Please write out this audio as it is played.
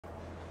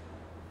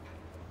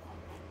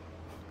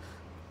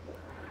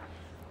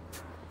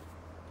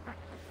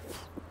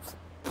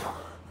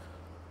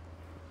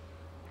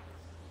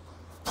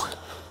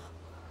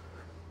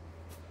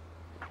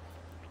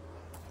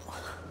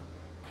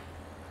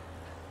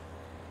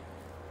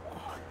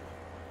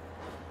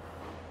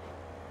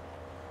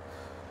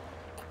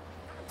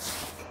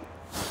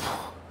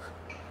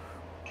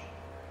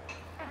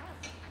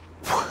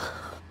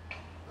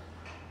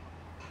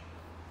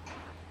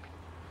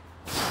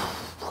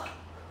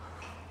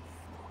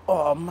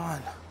Oh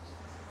man.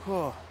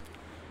 Oh.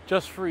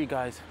 Just 3,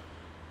 guys.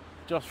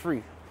 Just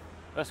 3.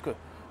 Let's go.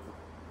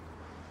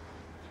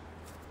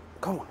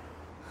 Come on.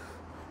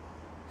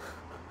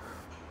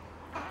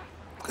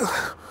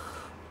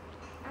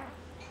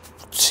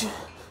 2,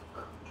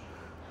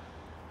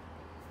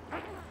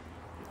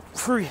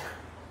 3.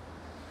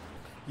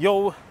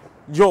 Yo.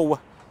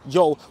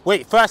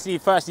 Wait, firstly,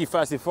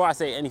 before I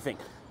say anything,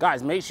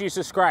 guys, make sure you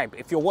subscribe.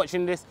 If you're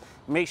watching this,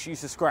 make sure you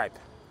subscribe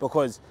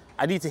because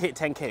I need to hit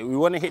 10K. We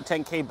want to hit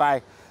 10K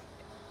by,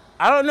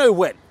 I don't know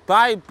when,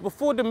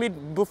 before the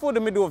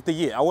middle of the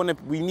year.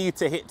 We need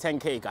to hit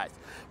 10K, guys.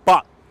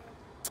 But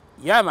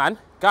yeah, man,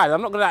 guys,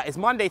 I'm not gonna lie. It's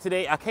Monday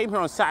today. I came here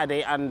on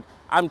Saturday and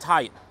I'm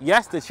tired.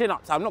 Yes, the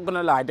chin-ups, I'm not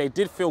gonna lie, they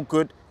did feel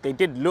good. They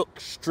did look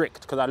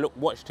strict because I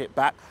watched it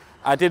back.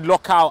 I did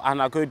lock out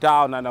and I go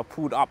down and I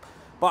pulled up.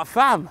 But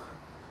fam,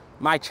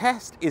 my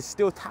chest is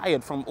still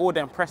tired from all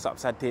them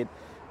press-ups I did.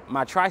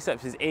 My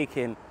triceps is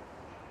aching.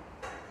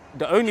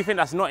 The only thing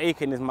that's not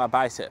aching is my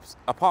biceps.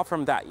 Apart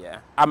from that, yeah,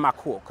 and my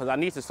core, because I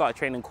need to start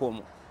training core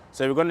more.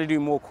 So we're gonna do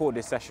more core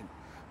this session.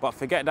 But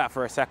forget that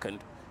for a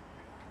second.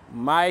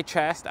 My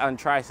chest and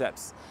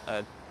triceps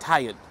are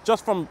tired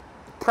just from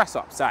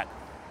press-ups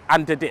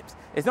and the dips.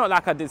 It's not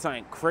like I did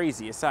something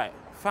crazy. It's like,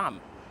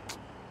 fam.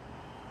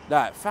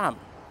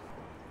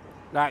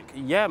 Like,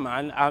 yeah,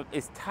 man,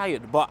 it's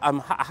tired, but I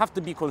have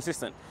to be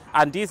consistent.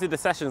 And these are the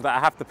sessions that I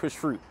have to push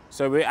through.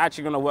 So we're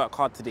actually gonna work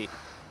hard today.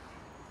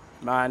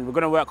 Man, we're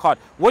gonna work hard.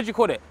 What do you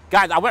call it?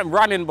 Guys, I went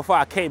running before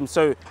I came,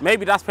 so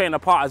maybe that's playing a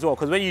part as well,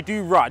 because when you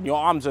do run, your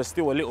arms are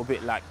still a little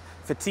bit like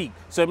fatigued.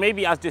 So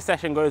maybe as this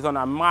session goes on,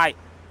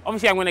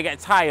 obviously I'm gonna get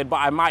tired,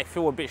 but I might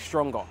feel a bit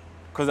stronger,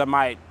 because I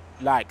might,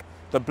 like,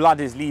 the blood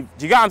is leaving.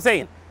 Do you get what I'm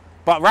saying?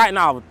 But right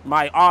now,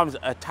 my arms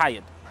are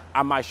tired,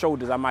 and my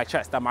shoulders, and my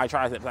chest, and my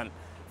triceps, and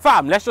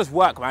fam, let's just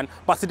work, man.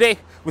 But today,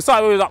 we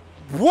started with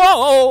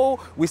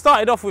we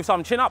started off with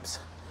some chin-ups,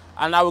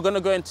 and now we're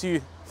gonna go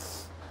into,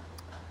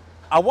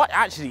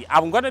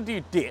 I'm gonna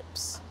do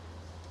dips,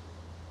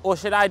 or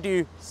should I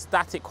do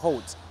static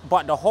holds?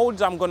 But the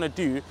holds I'm gonna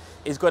do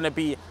is gonna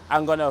be,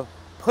 I'm gonna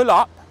pull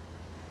up,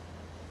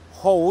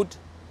 hold,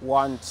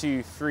 1,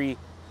 2, 3,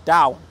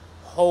 down,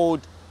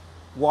 hold,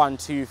 1,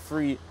 2,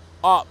 3,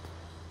 up,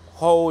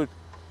 hold.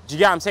 Do you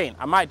get what I'm saying?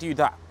 I might do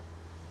that.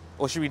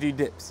 Or should we do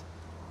dips?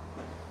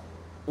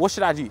 What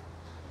should I do?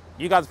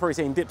 You guys are probably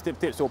saying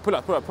dips, or pull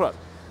up.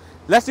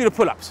 Let's do the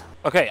pull-ups.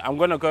 Okay, I'm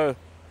gonna go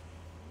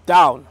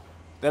down.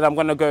 Then I'm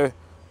gonna go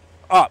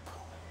up,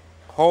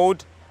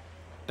 hold,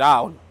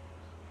 down,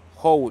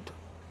 hold,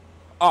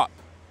 up.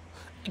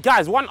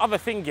 Guys, one other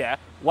thing, yeah,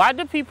 why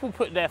do people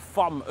put their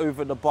thumb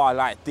over the bar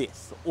like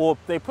this? Or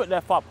they put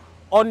their thumb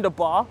on the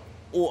bar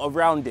or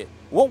around it?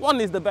 What one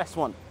is the best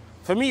one?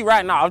 For me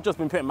right now, I've just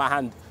been putting my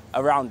hand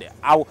around it.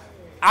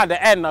 At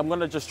the end, I'm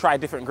gonna just try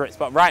different grips,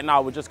 but right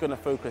now we're just gonna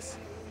focus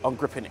on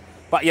gripping it.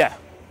 But yeah,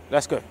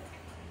 let's go.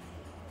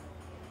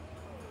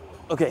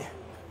 Okay.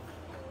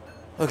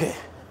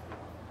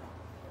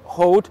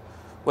 Hold,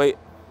 wait,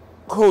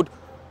 hold.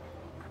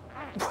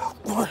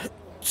 1,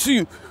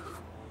 2.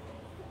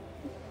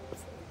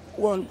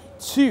 1,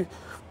 2.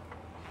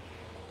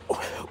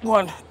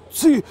 1,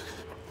 2.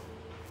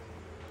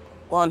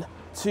 1,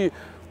 2.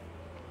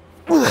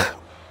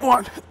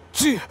 1,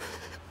 2.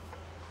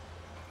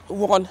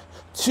 1,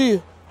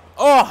 2.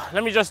 Oh,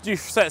 let me just do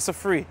sets of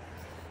 3.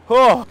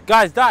 Oh,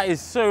 guys, that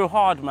is so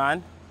hard,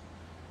 man.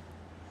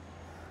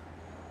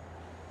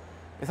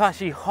 It's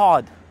actually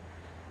hard.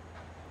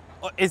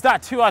 Is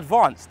that too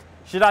advanced?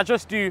 Should I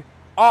just do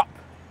up,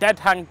 dead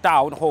hang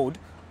down, hold,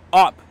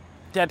 up,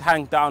 dead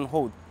hang down,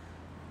 hold?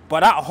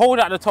 But that hold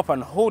at the top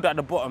and hold at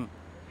the bottom,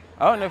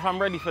 I don't know if I'm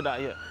ready for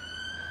that yet.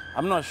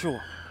 I'm not sure.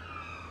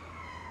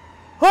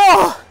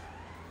 Oh,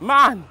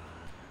 man.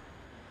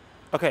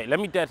 Okay,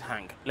 let me dead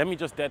hang. Let me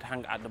just dead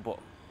hang at the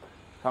bottom.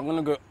 So I'm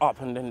gonna go up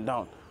and then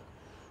down.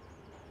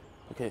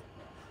 Okay.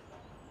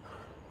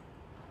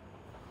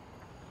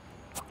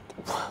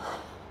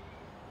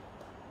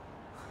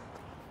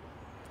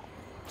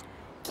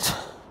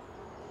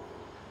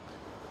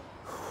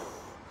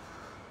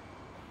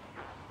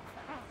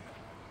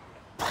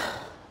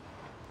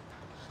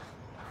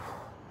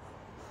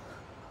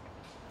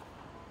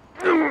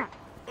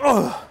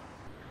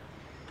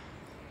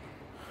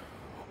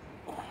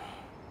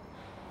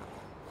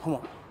 Come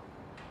on.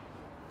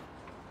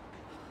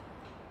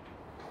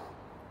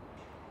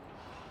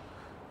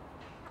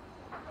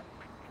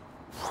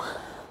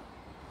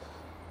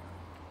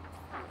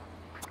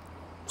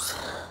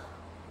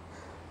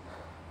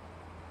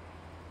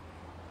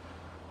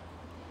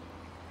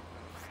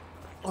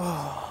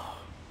 Oh,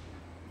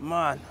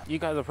 man. You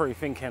guys are probably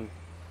thinking,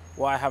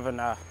 why haven't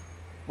I...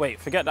 Wait,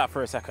 forget that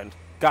for a second.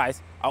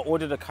 Guys, I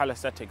ordered a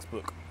calisthenics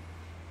book.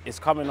 It's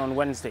coming on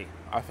Wednesday,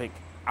 I think,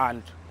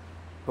 and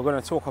we're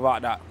going to talk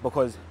about that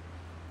because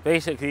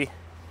basically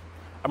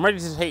I'm ready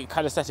to take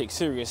calisthenics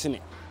serious, innit?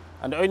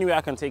 And the only way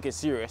I can take it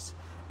serious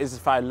is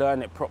if I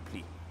learn it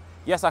properly.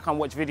 Yes, I can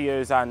watch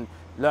videos and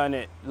learn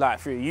it like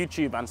through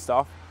YouTube and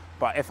stuff,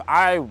 But if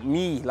I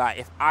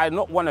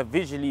not want to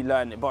visually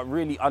learn it, but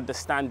really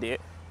understand it,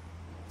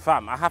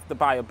 fam, I have to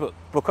buy a book.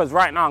 Because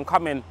right now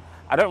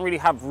I don't really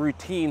have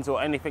routines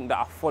or anything that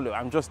I follow.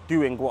 I'm just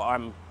doing what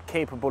I'm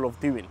capable of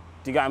doing.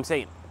 Do you get what I'm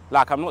saying?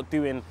 Like, I'm not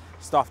doing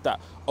stuff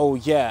that, oh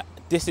yeah,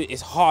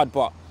 it's hard,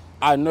 but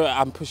I know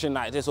I'm pushing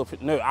like this.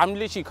 No, I'm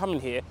literally coming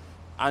here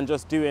and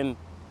just doing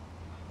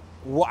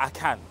what I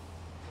can.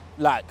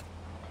 Like,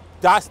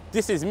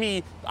 this is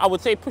me, I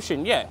would say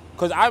pushing, yeah.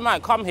 Because I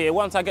might come here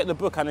once I get the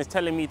book and it's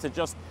telling me to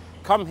just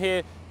come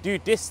here, do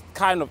this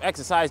kind of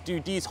exercise, do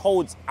these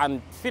holds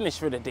and finish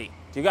for the day.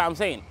 Do you get what I'm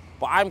saying?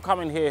 But I'm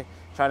coming here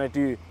trying to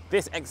do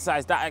this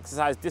exercise,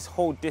 this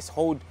hold, this,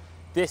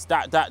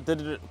 that,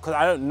 because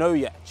I don't know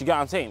yet. Do you get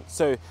what I'm saying?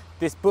 So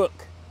this book,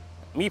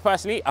 me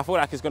personally, I feel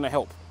like it's gonna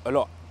help a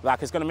lot.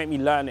 Like, it's gonna make me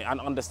learn it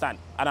and understand.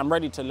 And I'm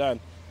ready to learn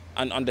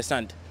and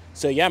understand.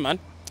 So yeah, man,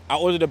 I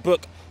ordered a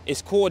book.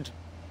 It's called,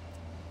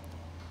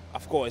 I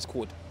forgot what it's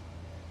called.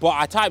 But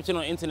I typed in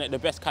on the internet the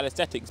best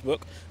calisthenics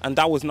book and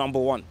that was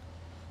 #1.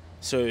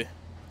 So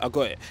I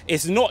got it.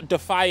 It's not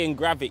Defying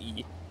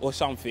Gravity or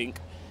something.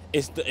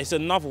 It's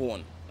another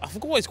one. I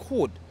forgot what it's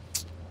called.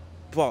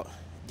 But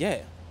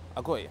yeah,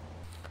 I got it.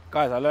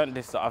 Guys, I learned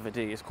this the other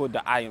day. It's called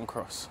the iron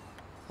cross.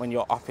 When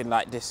you're up in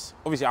like this.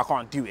 Obviously I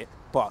can't do it,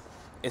 but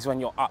it's when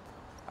you're up.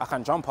 I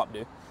can jump up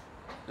though,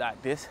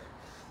 like this.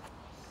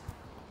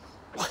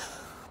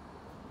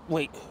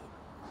 Wait.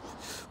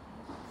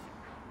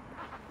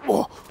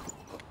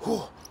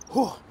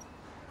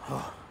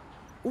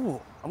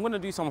 Ooh, I'm gonna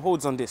do some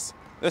holds on this.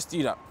 Let's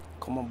do that.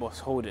 Come on, boss,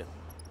 hold it.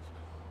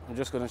 I'm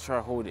just gonna try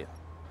to hold it.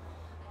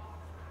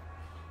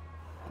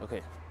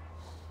 Okay.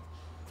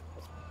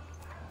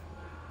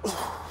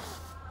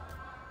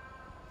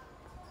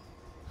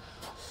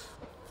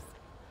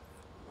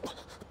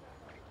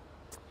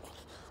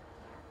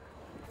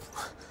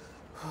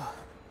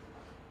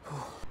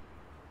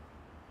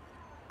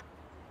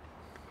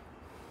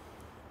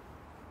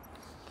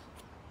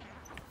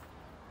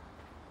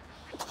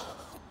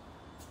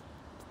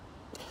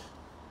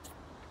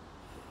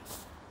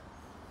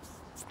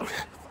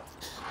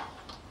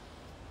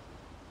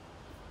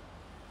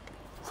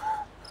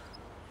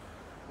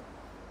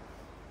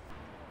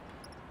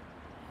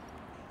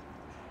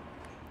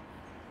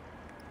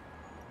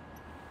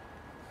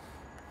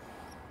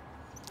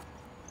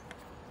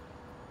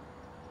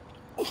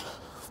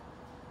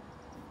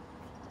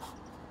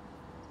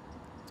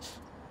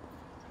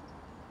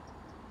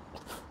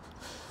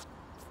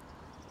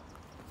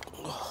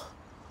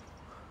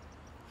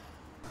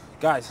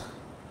 Guys,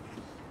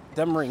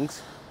 them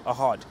rings are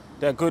hard.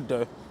 They're good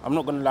though, I'm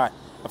not gonna lie.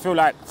 I feel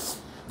like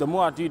the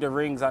more I do the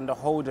rings and the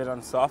holding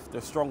and stuff,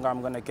 the stronger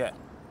I'm gonna get.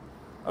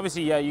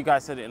 Obviously, yeah, you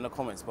guys said it in the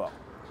comments, but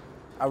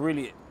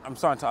I'm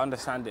starting to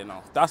understand it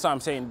now. That's why I'm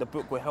saying the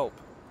book will help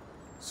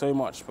so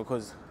much,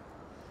 because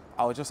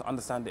I will just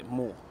understand it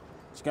more. Do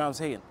you get what I'm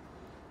saying?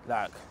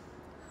 Like,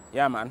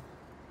 yeah, man,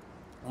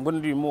 I'm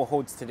gonna do more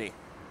holds today,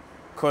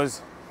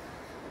 because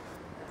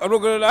I'm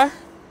not gonna lie,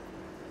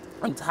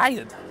 I'm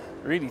tired.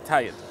 Really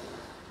tired,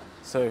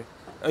 so it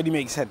only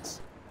makes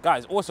sense.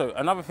 Guys, also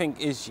another thing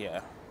is,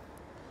 yeah,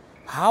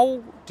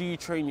 how do you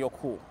train your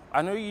core?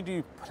 I know you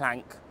do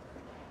plank,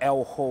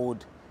 L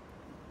hold,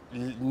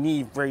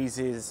 knee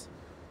raises,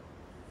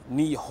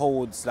 knee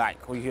holds,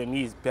 like with your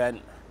knees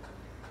bent.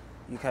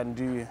 You can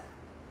do,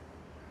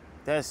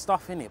 there's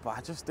stuff in it, but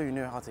I just don't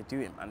know how to do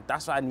it, man.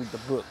 That's why I need the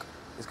book.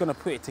 It's gonna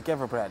put it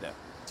together, brother.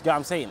 Do you get what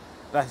I'm saying?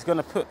 Like,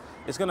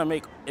 it's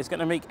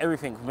gonna make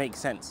everything make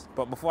sense.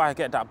 But before I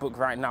get that book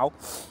right now,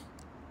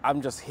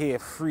 I'm just here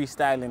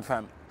freestyling,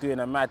 fam, doing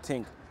a mad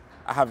thing.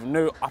 I have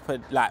no upper,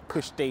 like,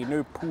 push day,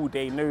 no pull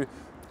day, no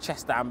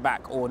chest and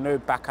back, or no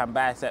back and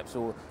biceps,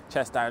 or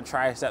chest and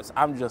triceps.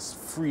 I'm just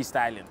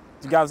freestyling.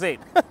 Do you get what I'm saying?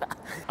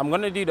 I'm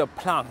gonna do the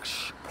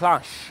planche.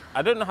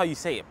 I don't know how you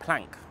say it,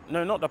 plank.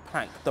 No, not the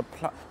plank,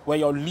 where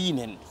you're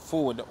leaning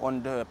forward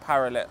on the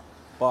parallel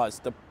bars,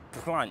 the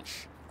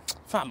planche.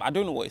 Fam, I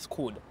don't know what it's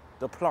called.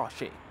 The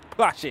planche.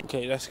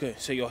 Okay, let's go.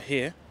 So you're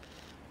here.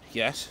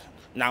 Yes.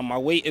 Now my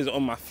weight is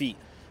on my feet.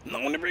 Now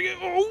I'm gonna bring it.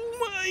 Oh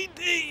my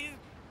days.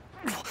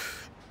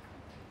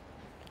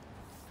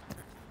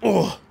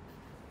 Oh.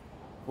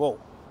 Whoa.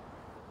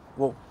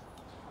 Whoa.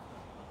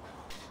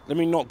 Let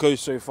me not go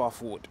so far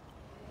forward.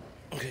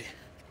 Okay.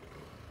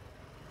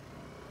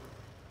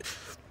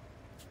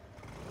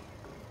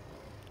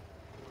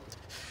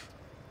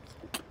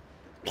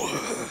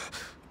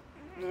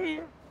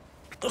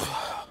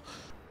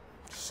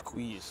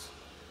 Squeeze.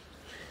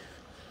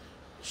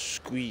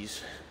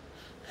 Squeeze.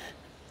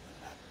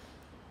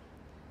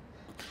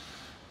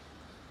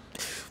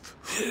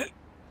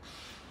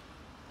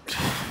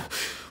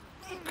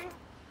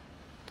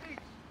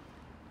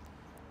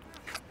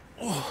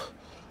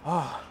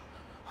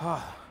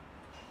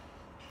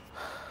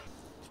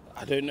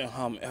 I don't know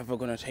how I'm ever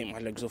gonna take my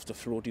legs off the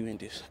floor doing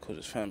this, because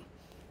it's fam.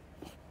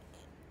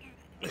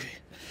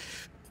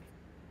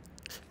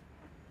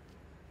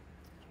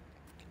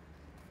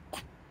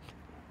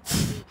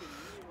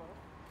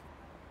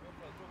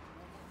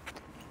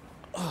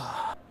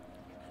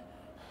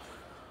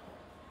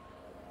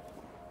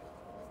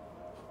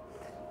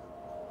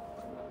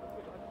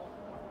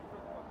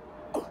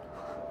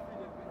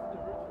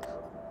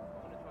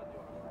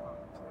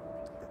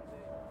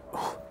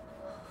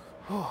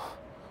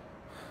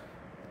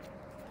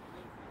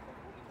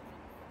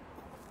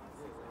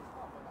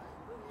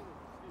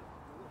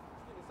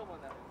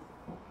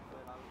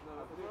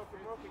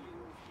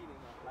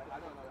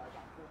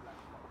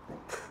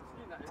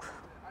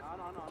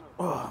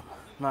 Oh,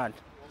 man.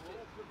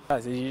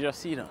 Guys, did you just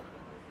see that?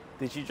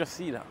 Did you just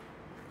see that?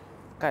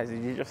 Guys,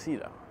 did you just see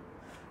that?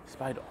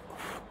 Spider.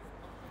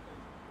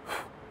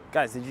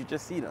 Guys, did you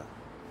just see that?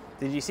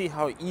 Did you see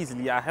how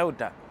easily I held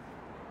that?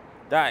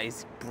 That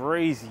is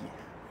crazy.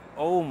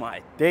 Oh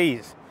my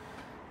days.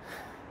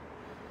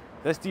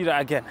 Let's do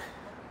that again.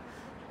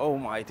 Oh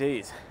my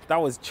days. That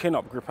was chin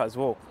up grip as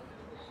well.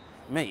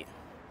 Mate.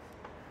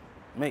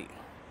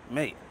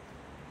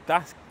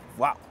 That's,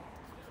 wow.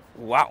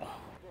 Wow.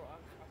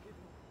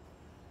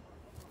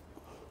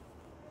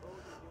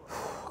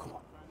 Come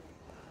on.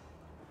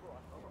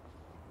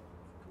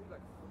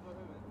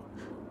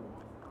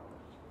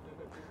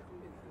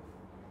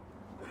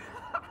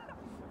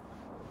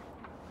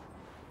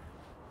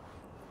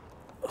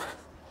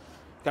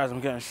 Guys, I'm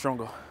getting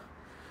stronger.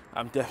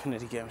 I'm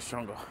definitely getting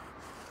stronger.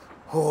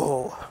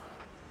 Oh.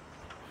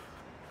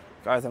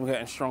 Guys, I'm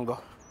getting stronger.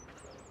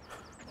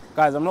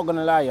 Guys, I'm not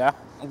gonna lie, yeah?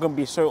 I'm gonna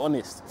be so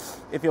honest.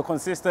 If you're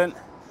consistent,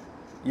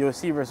 you'll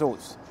see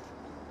results.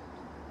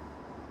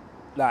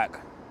 Like,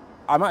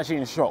 I'm actually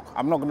in shock.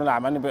 I'm not gonna lie,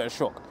 I'm in a bit of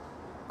shock.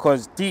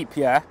 Cause deep,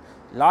 yeah,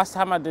 last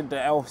time I did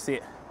the L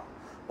sit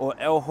or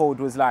L hold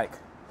was like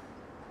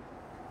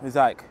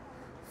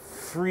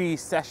 3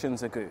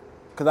 sessions ago.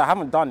 Cause I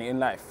haven't done it in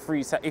like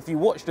 3 sessions. If you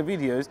watch the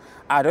videos,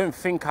 I don't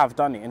think I've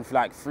done it in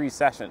like 3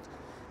 sessions.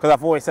 Cause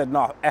I've always said,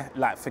 no,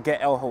 like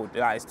forget L hold,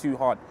 like it's too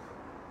hard.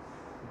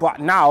 But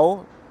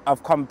now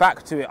I've come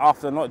back to it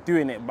after not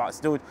doing it,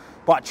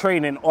 but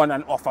training on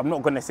and off. I'm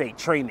not gonna say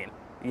training.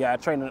 Yeah,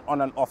 training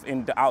on and off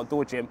in the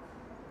outdoor gym.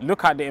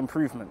 Look at the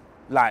improvement.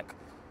 Like,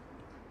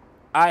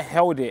 I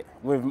held it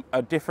with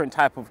a different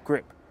type of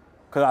grip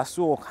because I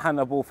saw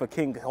Hannibal for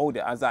King hold it.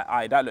 I was like,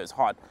 aye, that looks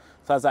hard.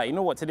 So I was like, you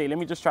know what, today, let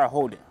me just try to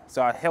hold it.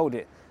 So I held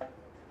it.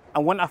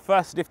 And when I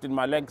first lifted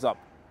my legs up,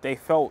 it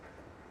felt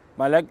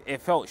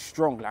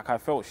strong. Like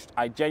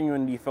I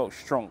genuinely felt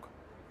strong.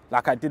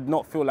 Like I did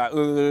not feel like,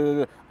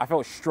 I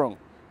felt strong.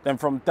 Then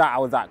from that, I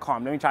was like,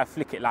 calm, let me try to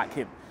flick it like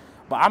him.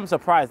 But I'm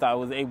surprised that I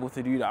was able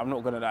to do that, I'm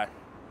not gonna lie.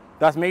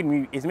 It's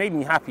made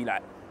me happy,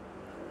 like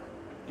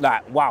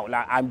wow,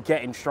 like I'm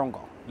getting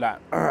stronger. Like,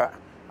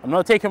 I'm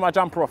not taking my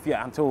jumper off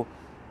yet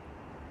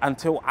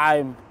until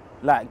I'm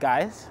like,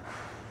 guys,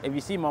 if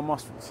you see my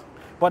muscles.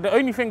 But the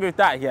only thing with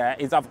that here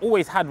is I've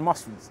always had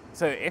muscles.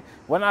 So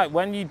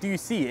when you do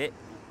see it,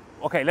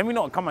 okay, let me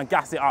not come and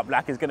gas it up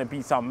like it's gonna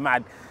be some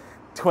mad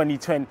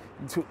 2020,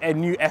 a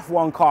new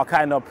F1 car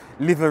kind of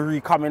livery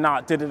coming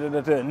out,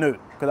 no,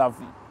 because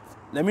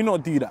let me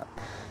not do that.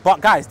 But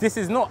guys, this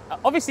is not,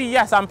 obviously,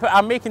 yes,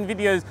 I'm making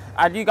videos,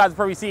 and you guys have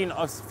probably seen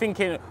us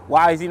thinking,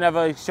 why is he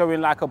never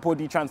showing like a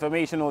body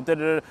transformation or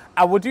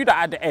I will do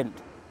that at the end.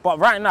 But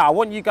right now, I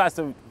want you guys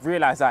to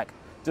realize, like,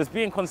 just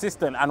being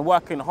consistent and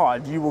working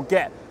hard, you will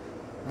get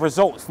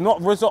results.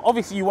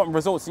 Obviously you want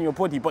results in your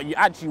body, but you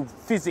actually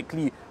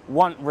physically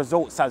want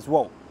results as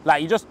well.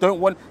 Like, you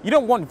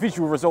don't want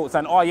visual results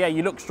and, oh yeah,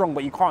 you look strong,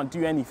 but you can't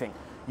do anything.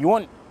 You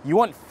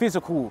want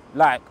physical,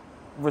 like,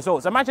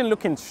 results. Imagine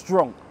looking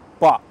strong,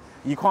 but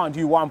you can't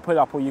do one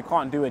pull-up or you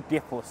can't do a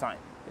dip or something.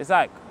 It's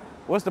like,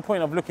 what's the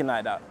point of looking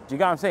like that? Do you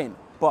get what I'm saying?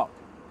 But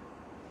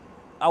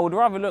I would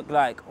rather look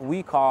like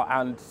weaker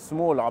and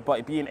smaller,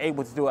 but being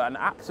able to do an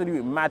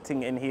absolute mad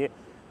thing in here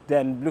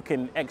than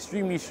looking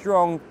extremely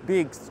strong,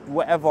 big,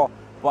 whatever,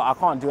 but I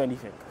can't do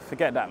anything.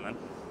 Forget that, man.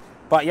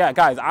 But yeah,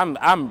 guys,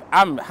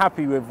 I'm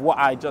happy with what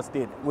I just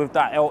did with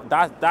that.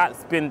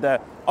 That's been the,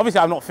 obviously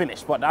I'm not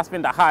finished, but that's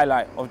been the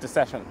highlight of the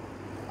session.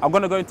 I'm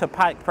gonna go into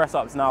pike press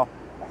ups now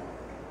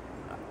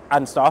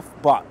and stuff,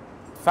 but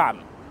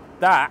fam,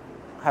 that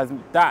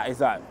is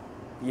like,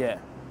 yeah,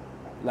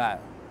 like,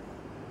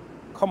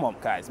 come on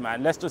guys,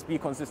 man, let's just be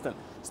consistent,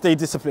 stay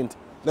disciplined,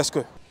 let's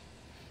go.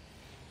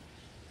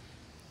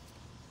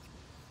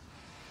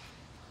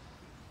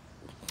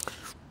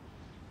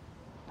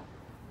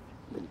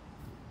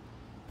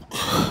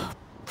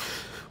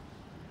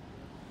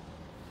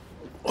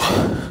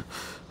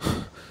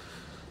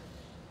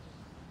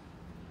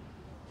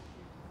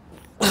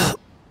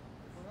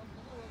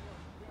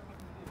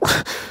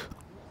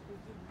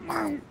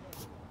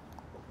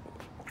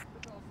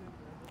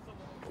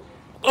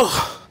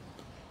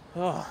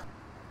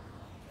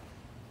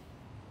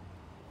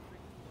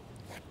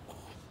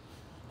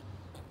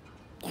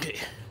 Okay.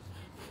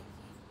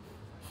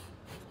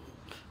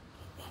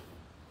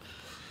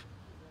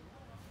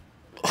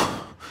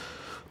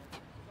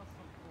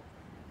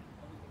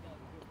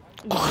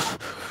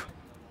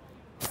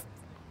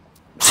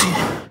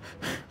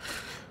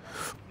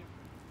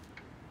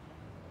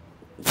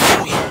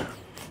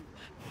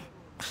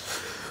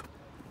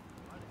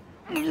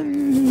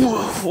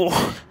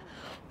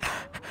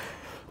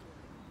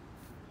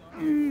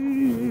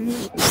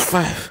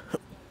 Five.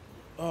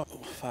 Oh,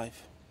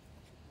 5.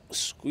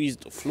 Squeeze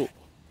the floor.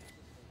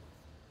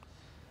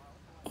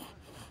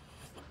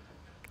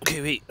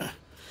 Okay, wait.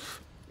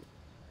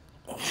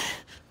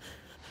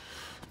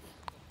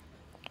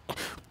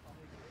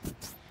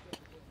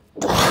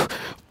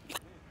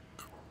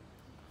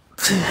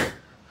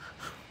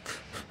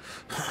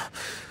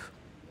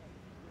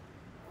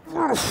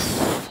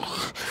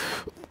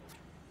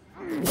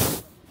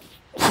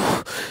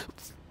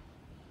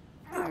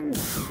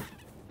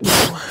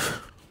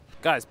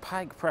 Guys,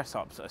 pike press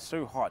ups are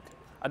so hard.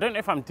 I don't know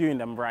if I'm doing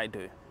them right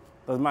though.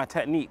 Does my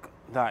technique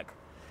like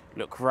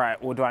look right,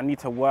 or do I need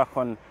to work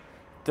on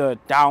the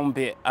down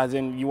bit, as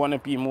in you want to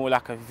be more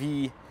like a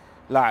V?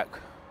 Like,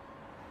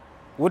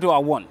 what do I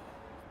want?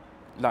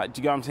 Like, do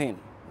you get what I'm saying?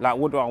 Like,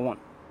 what do I want?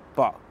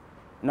 But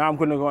now I'm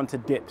gonna go on to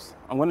dips.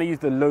 I'm gonna use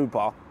the low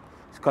bar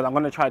because I'm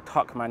gonna try to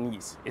tuck my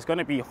knees. It's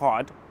gonna be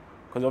hard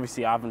because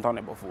obviously I haven't done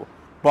it before.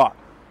 But,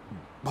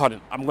 pardon,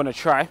 I'm gonna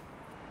try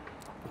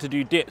to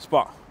do dips,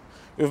 but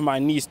with my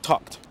knees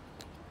tucked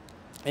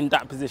in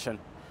that position.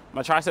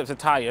 My triceps are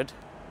tired,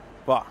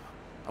 but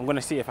I'm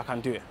gonna see if I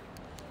can do it.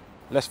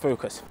 Let's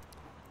focus.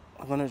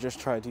 I'm gonna just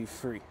try to do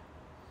 3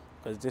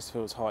 because this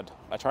feels hard.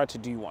 I tried to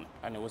do 1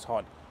 and it was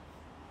hard.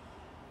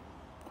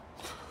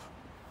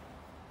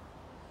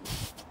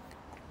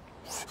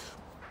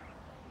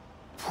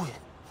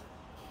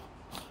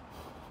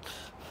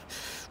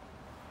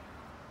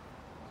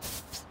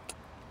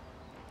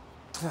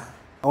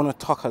 I want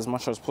to tuck as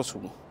much as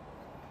possible.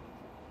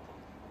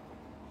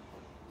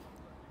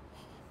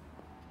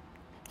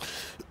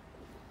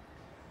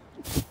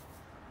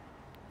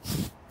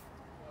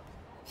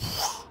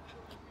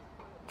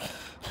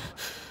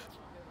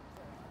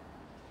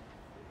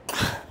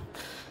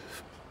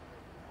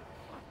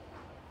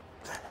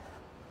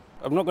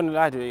 I'm not gonna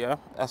lie to you, yeah.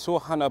 I saw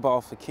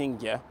Hannibal for King,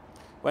 yeah.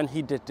 When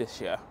he did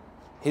this, yeah,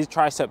 his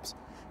triceps,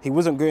 he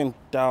wasn't going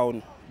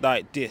down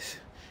like this.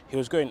 He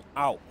was going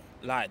out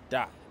like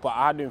that. But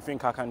I don't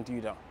think I can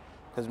do that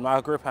because my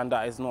grip and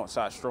that is not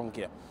that strong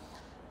yet.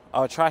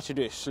 I'll try to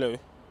do it slow,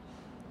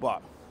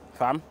 but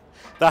fam,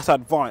 that's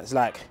advanced.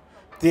 Like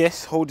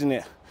this, holding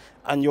it,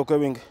 and you're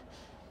going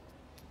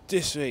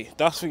this way.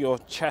 That's for your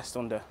chest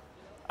on the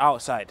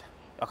outside.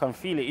 I can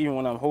feel it even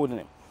when I'm holding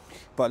it.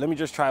 But let me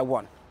just try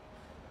 1.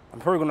 I'm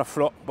probably gonna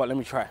flop, but let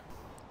me try.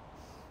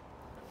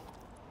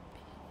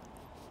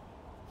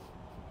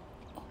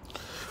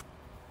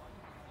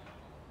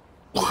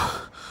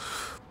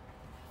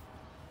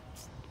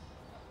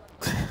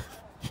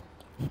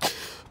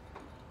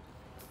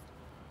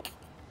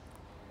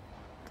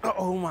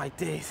 Oh my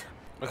days.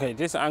 Okay,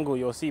 this angle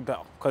you'll see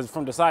better because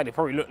from the side it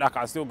probably looked like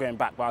I was still going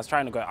back, but I was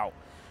trying to go out.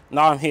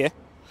 Now I'm here,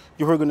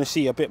 you're probably gonna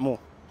see a bit more.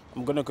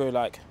 I'm gonna go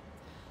like,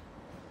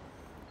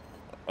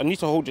 I need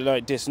to hold it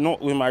like this,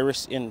 not with my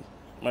wrist in,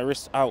 my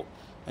wrist out.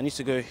 I need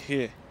to go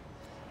here.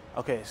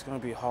 Okay, it's gonna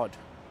be hard.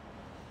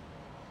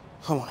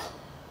 Come on.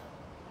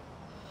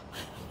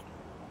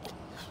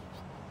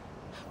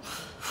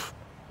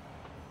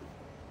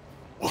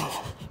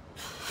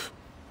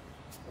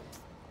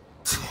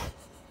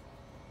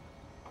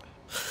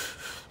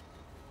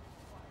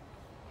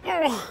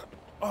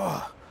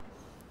 Oh.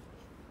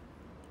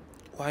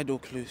 Wide or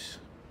close?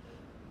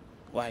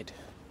 Wide.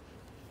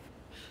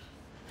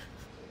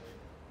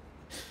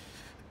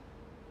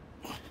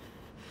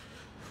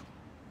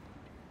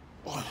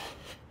 One,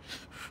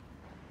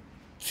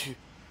 2,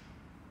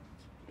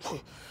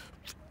 3,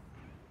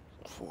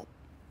 4,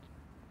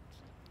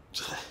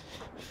 5,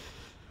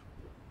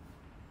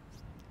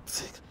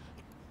 6,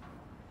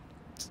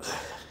 7,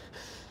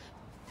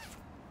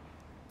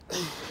 8.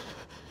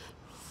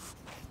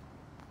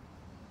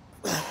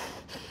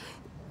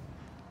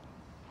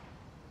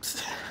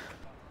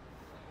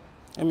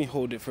 Let me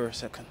hold it for a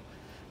second.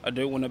 I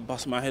don't want to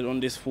bust my head on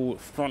this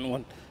front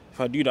one.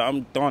 If I do that,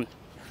 I'm done.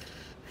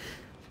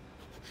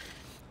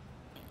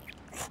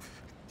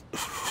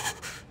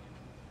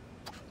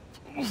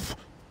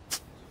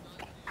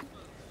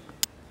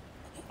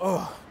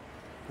 Oh,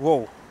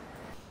 whoa.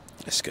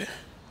 Let's go.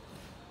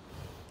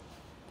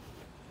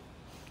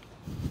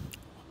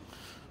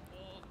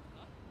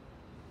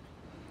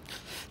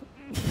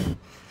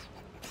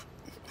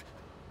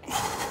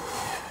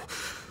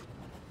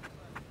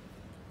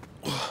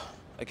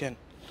 Again.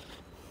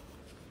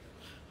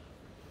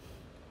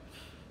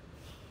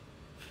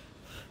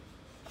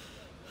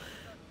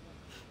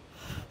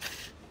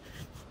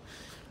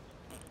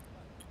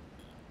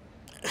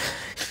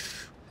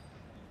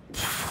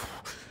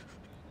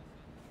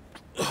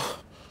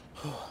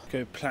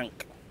 Go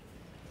plank.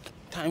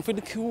 Time for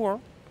the cure.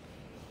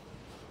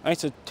 I need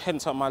to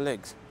tense up my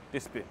legs,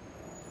 this bit.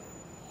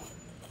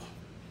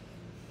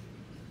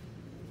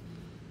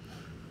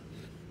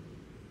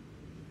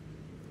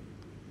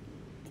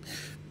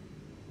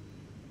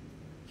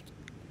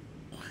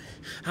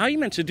 How are you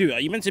meant to do it? Are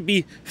you meant to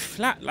be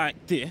flat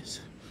like this,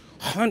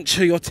 hunch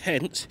your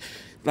tent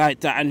like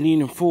that and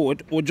leaning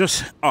forward, or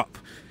just up?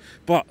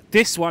 But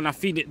this one, I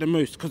feel it the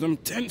most because I'm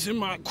tensing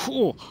my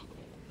core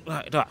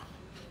like that.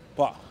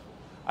 But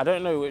I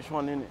don't know which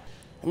one in it.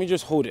 Let me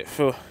just hold it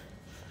for,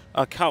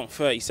 I'll count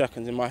 30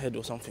 seconds in my head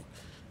or something.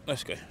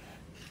 Let's go.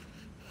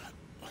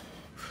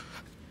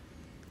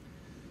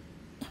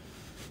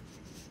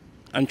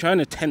 I'm trying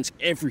to tense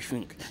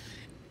everything.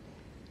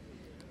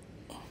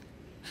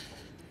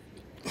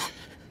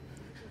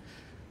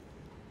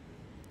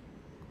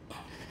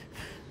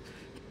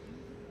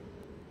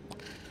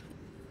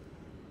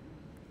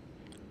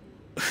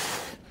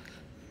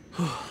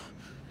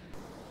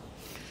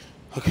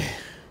 Okay,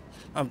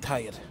 I'm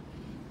tired.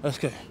 Let's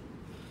go.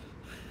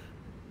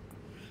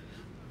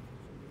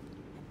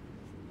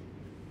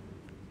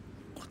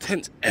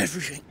 tense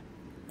everything.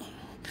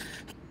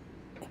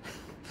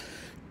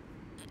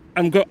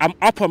 I'm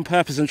up on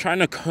purpose and trying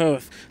to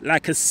curve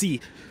like a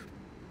C,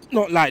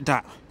 not like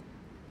that.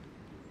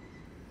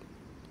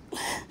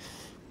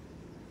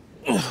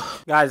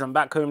 Guys, I'm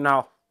back home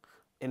now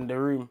in the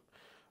room.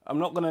 I'm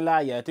not gonna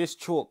lie, yeah, this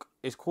chalk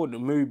is called the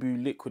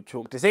Mobu liquid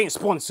chalk. This ain't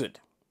sponsored,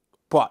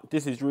 but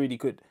this is really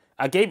good.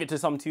 I gave it to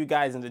some 2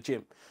 guys in the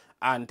gym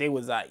and they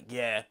was like,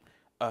 yeah,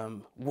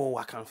 whoa,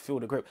 I can feel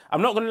the grip.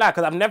 I'm not gonna lie,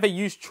 because I've never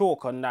used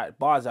chalk on that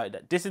bars like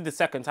that. This is the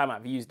second time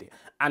I've used it,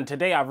 and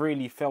today I've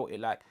really felt it.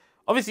 Like,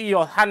 obviously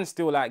your hands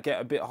still like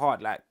get a bit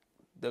hard, like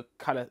the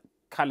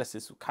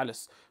callus,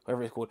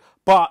 whatever it's called.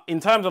 But in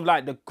terms of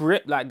like the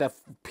grip, like the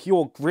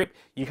pure grip,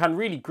 you can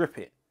really grip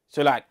it.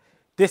 So like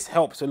this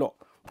helps a lot.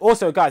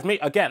 Also, guys,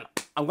 again,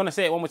 I'm gonna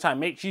say it one more time.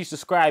 Make sure you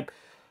subscribe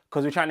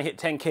because we're trying to hit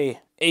 10K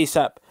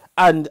ASAP.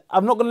 And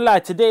I'm not gonna lie,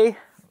 today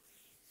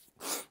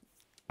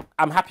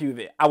I'm happy with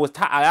it.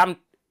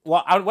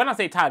 When I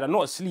say tired, I'm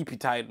not sleepy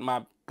tired.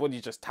 My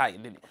body's just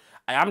tired, isn't it?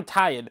 I am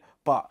tired,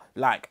 but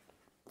like,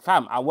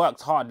 fam, I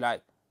worked hard.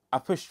 Like, I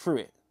pushed through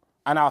it,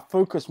 and I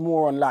focused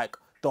more on like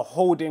the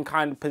holding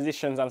kind of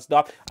positions and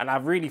stuff. And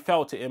I've really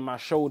felt it in my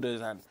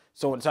shoulders and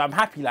so on. So I'm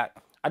happy. Like,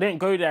 I didn't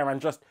go there and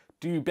just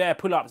do bare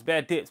pull-ups,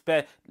 bare dips,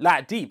 bare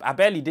like deep. I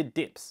barely did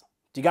dips.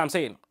 Do you get what I'm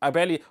saying?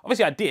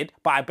 Obviously I did,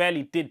 but I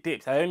barely did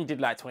dips. I only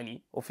did like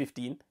 20 or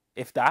 15,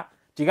 if that.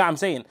 Do you get what I'm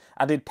saying?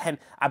 I did 10.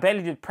 I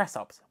barely did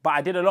press-ups, but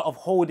I did a lot of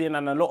holding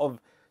and a lot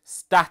of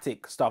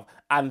static stuff.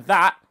 And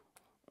that,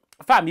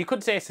 fam, you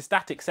could say it's a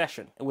static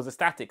session. It was a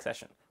static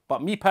session.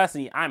 But me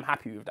personally, I'm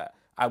happy with that.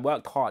 I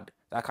worked hard.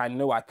 Like, I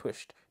know I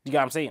pushed. Do you get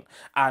what I'm saying?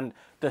 And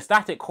the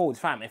static holds,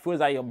 fam, it feels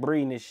like your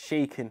brain is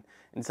shaking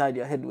inside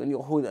your head when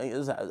you're holding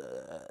it.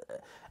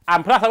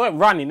 And plus, I went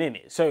running in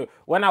it. So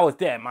when I was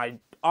there, my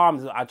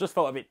arms, I just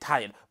felt a bit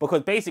tired.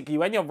 Because basically,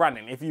 when you're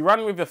running, if you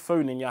run with your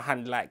phone in your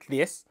hand like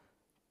this,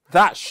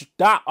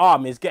 that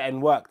arm is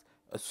getting worked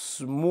a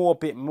small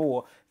bit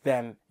more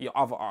than your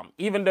other arm.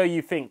 Even though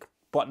you think,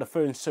 but the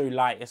phone's so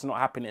light, it's not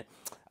happening.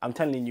 I'm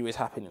telling you, it's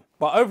happening.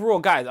 But overall,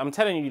 guys, I'm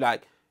telling you,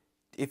 like,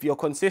 if you're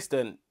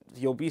consistent,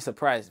 you'll be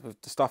surprised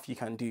with the stuff you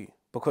can do.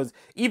 Because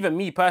even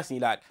me personally,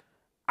 like,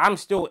 I've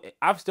still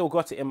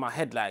got it in my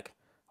head, like,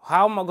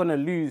 how am I gonna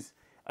lose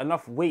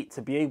enough weight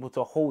to be able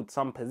to hold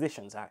some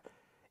positions? Like,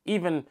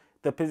 even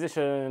the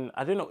position,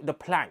 I don't know, the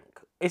plank.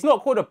 It's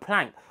not called a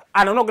plank.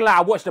 And I'm not gonna lie,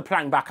 I watched the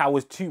plank back. I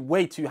was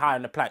way too high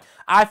on the plank.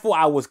 I thought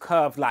I was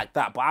curved like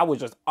that, but I was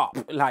just up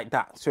like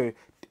that. So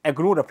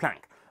ignore the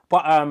plank.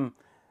 But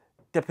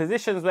the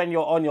positions when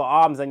you're on your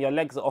arms and your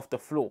legs are off the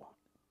floor,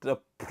 the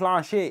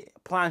planche.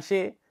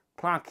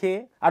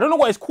 I don't know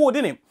what it's called,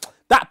 innit?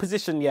 That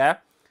position, yeah.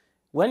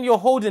 When you're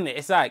holding it,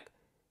 it's like,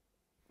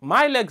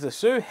 my legs are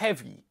so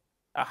heavy.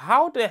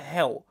 How the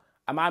hell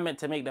am I meant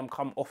to make them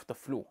come off the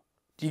floor?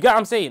 Do you get what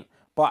I'm saying?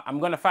 But I'm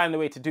gonna find a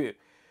way to do it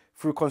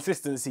through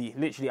consistency.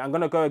 Literally, I'm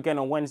gonna go again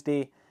on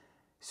Wednesday.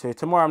 So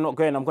tomorrow I'm not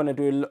going. I'm gonna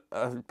do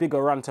a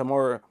bigger run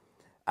tomorrow.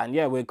 And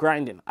yeah, we're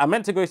grinding. I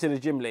meant to go to the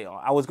gym later.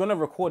 I was gonna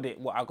record it,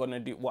 what I'm gonna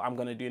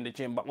do in the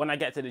gym. But when I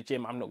get to the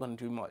gym, I'm not gonna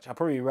do much. I'll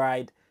probably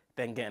ride,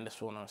 then get in the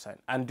sauna or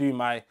something, and do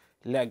my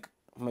leg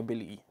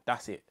mobility.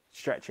 That's it,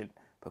 stretching,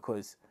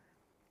 because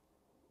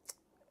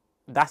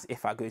that's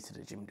if I go to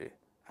the gym, dude.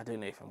 I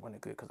don't know if I'm gonna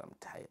go because I'm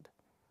tired.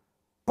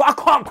 But I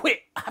can't quit.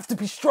 I have to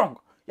be strong.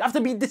 You have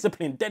to be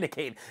disciplined,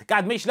 dedicated.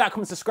 Guys, make sure you like,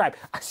 comment, subscribe.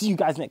 I'll see you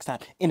guys next time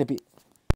in a bit.